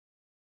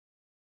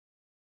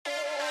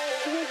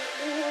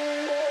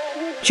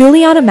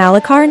Juliana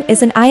Malacarne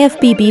is an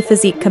IFBB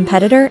physique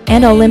competitor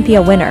and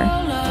Olympia winner.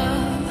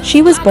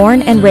 She was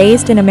born and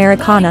raised in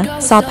Malacarne,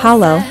 São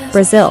Paulo,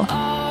 Brazil.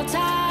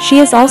 She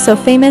is also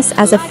famous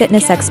as a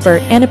fitness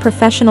expert and a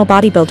professional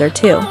bodybuilder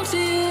too.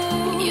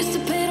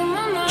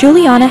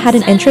 Juliana had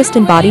an interest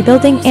in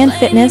bodybuilding and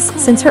fitness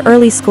since her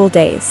early school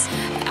days.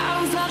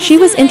 She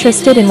was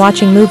interested in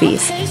watching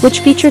movies, which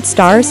featured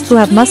stars who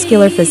have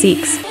muscular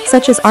physiques,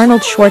 such as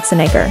Arnold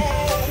Schwarzenegger.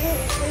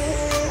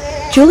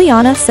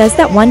 Juliana says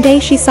that one day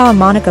she saw a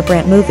Monica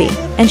Brandt movie,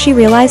 and she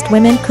realized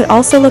women could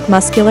also look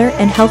muscular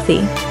and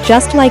healthy,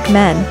 just like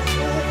men.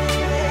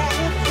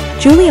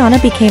 Juliana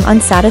became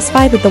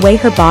unsatisfied with the way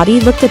her body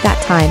looked at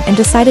that time and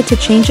decided to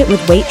change it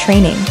with weight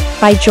training,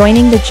 by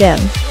joining the gym.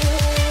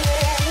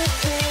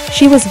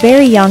 She was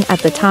very young at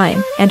the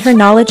time, and her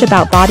knowledge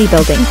about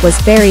bodybuilding was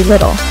very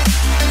little.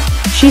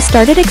 She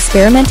started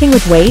experimenting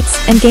with weights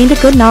and gained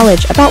a good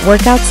knowledge about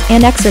workouts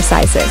and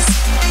exercises.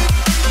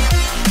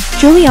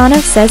 Juliana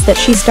says that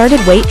she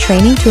started weight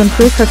training to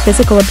improve her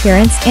physical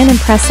appearance and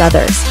impress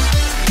others.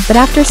 But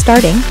after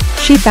starting,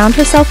 she found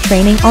herself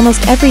training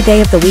almost every day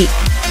of the week.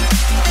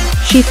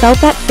 She felt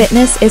that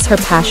fitness is her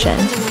passion.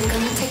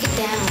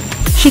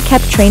 She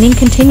kept training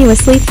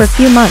continuously for a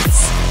few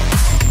months.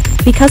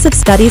 Because of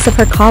studies of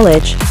her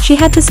college, she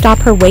had to stop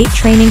her weight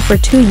training for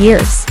 2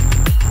 years.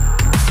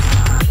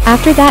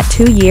 After that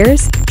 2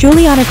 years,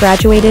 Juliana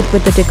graduated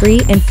with the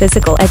degree in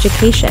physical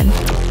education,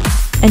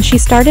 and she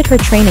started her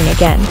training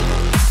again.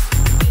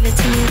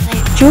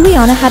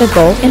 Juliana had a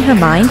goal in her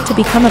mind to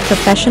become a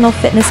professional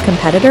fitness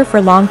competitor for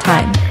a long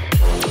time,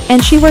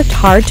 and she worked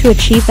hard to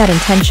achieve that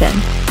intention.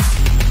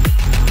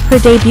 Her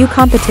debut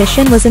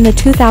competition was in the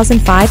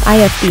 2005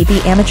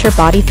 IFBB Amateur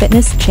Body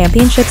Fitness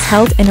Championships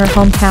held in her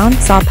hometown,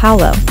 São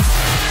Paulo,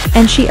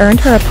 and she earned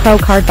her a pro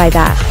card by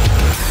that.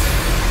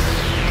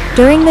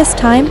 During this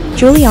time,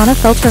 Juliana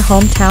felt her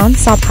hometown,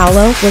 São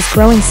Paulo, was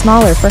growing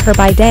smaller for her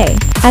by day,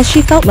 as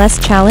she felt less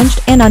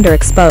challenged and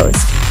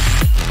underexposed.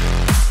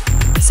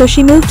 So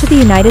she moved to the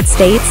United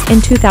States in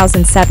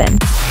 2007.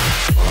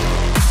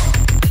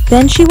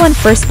 Then she won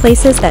first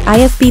places at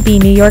IFBB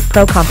New York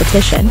Pro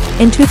Competition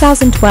in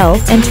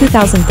 2012 and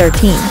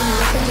 2013.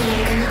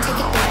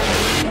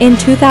 In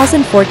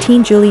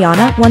 2014,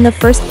 Juliana won the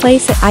first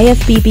place at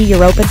IFBB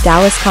Europa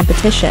Dallas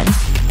competition.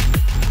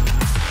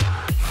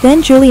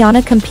 Then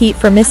Juliana compete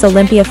for Miss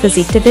Olympia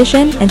Physique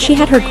division, and she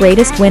had her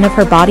greatest win of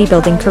her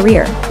bodybuilding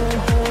career.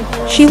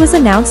 She was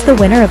announced the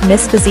winner of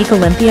Miss Physique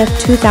Olympia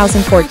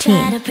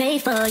 2014.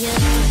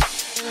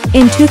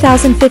 In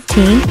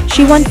 2015,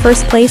 she won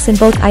first place in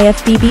both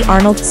IFBB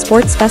Arnold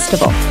Sports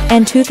Festival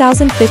and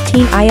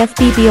 2015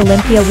 IFBB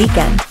Olympia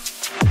weekend.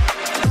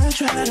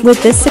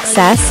 With this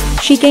success,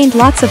 she gained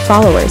lots of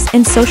followers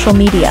in social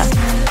media.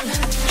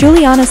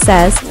 Juliana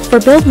says, for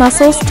build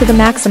muscles to the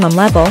maximum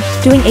level,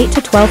 doing 8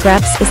 to 12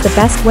 reps is the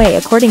best way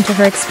according to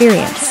her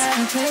experience.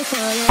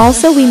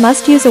 Also, we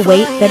must use a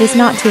weight that is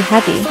not too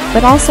heavy,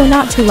 but also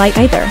not too light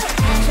either.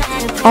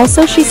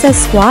 Also, she says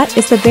squat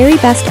is the very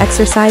best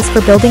exercise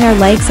for building our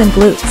legs and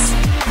glutes.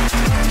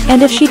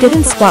 And if she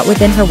didn't squat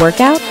within her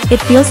workout, it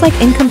feels like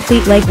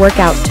incomplete leg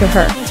workout to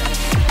her.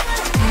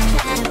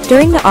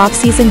 During the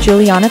off-season,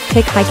 Juliana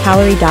picked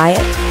high-calorie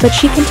diet, but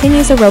she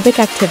continues aerobic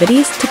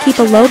activities to keep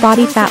a low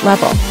body fat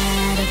level.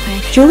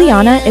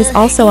 Juliana is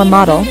also a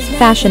model,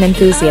 fashion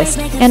enthusiast,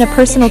 and a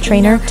personal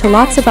trainer to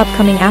lots of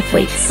upcoming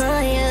athletes.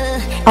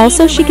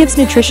 Also, she gives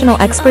nutritional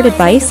expert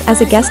advice as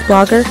a guest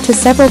blogger to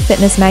several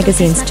fitness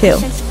magazines too.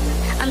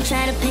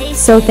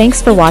 So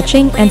thanks for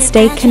watching and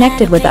stay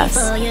connected with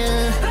us.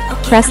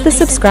 Press the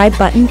subscribe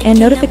button and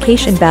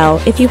notification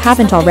bell if you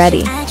haven't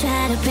already.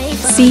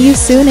 See you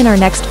soon in our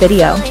next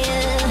video.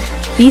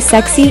 Be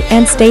sexy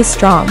and stay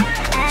strong.